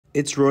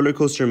It's Roller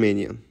Coaster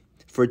Mania.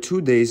 For 2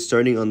 days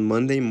starting on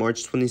Monday,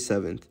 March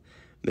 27th,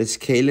 Miss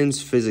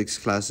Kaelin's physics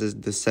classes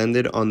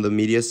descended on the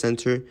media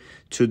center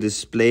to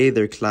display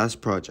their class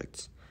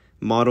projects,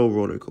 model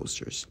roller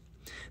coasters.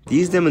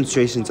 These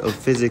demonstrations of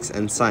physics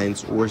and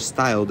science were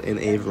styled in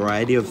a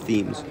variety of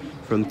themes,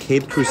 from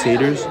Caped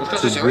Crusaders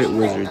to Grit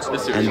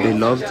Wizards and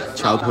beloved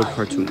childhood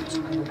cartoons.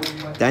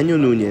 Daniel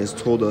Nunez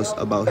told us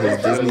about his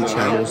Disney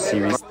Channel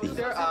series theme.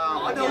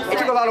 It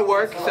took a lot of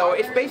work, so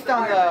it's based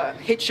on the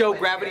hit show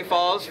Gravity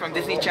Falls from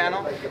Disney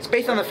Channel. It's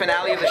based on the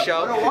finale of the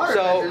show,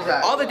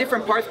 so all the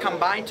different parts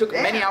combined took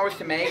many hours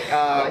to make.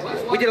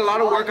 We did a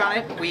lot of work on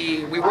it.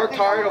 We worked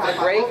hard over the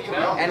break,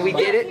 and we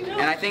did it,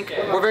 and I think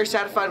we're very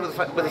satisfied with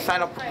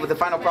the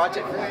final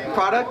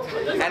product,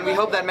 and we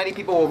hope that many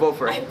people will vote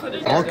for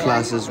it. All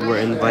classes were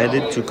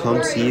invited to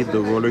come see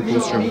the roller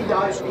coaster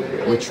models,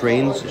 which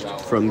ranged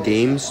from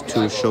games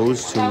to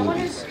shows to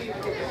movies.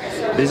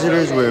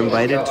 Visitors were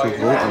invited to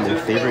vote on their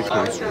favorite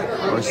coaster.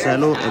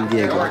 Marcelo and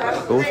Diego,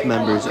 both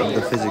members of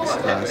the physics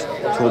class,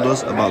 told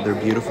us about their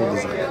beautiful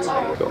designs.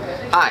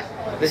 Hi,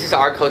 this is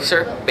our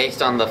coaster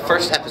based on the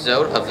first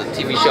episode of the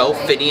TV show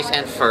Phineas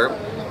and Ferb,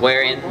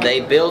 wherein they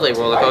build a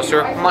roller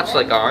coaster much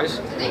like ours.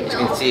 As you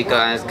can see,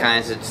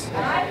 guys, its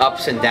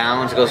ups and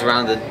downs. It goes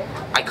around the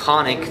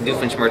iconic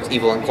Doofenshmirtz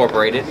Evil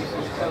Incorporated,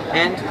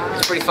 and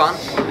it's pretty fun.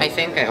 I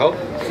hope.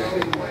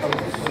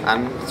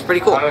 It's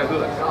pretty cool.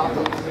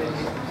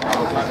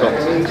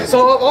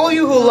 So all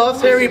you who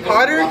love Harry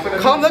Potter,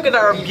 come look at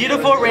our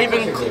beautiful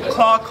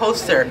Ravenclaw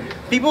coaster.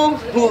 People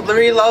who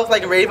really love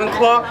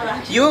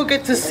Ravenclaw, you'll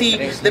get to see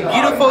the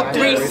beautiful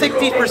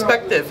 360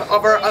 perspective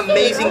of our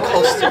amazing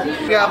coaster.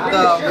 We have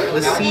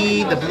the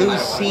sea, the blue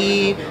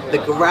sea, the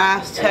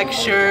grass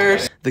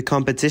textures. The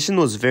competition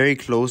was very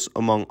close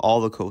among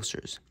all the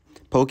coasters.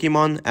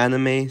 Pokemon,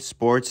 anime,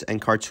 sports,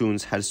 and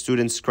cartoons had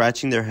students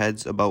scratching their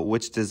heads about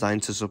which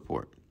design to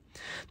support.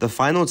 The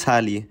final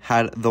tally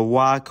had the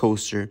Wah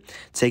coaster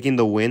taking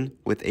the win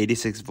with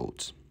 86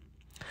 votes.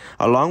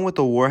 Along with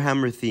the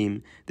Warhammer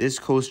theme, this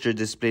coaster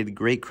displayed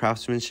great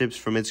craftsmanship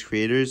from its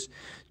creators,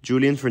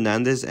 Julian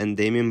Fernandez and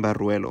Damien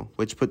Barruelo,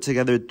 which put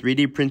together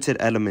 3D printed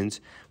elements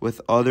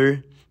with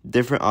other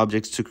different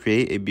objects to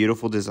create a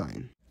beautiful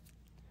design.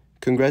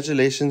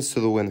 Congratulations to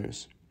the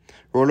winners.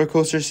 Roller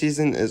coaster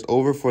season is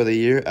over for the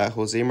year at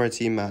Jose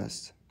Marti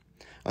MAST.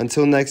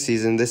 Until next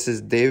season, this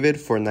is David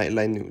for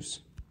Nightline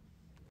News.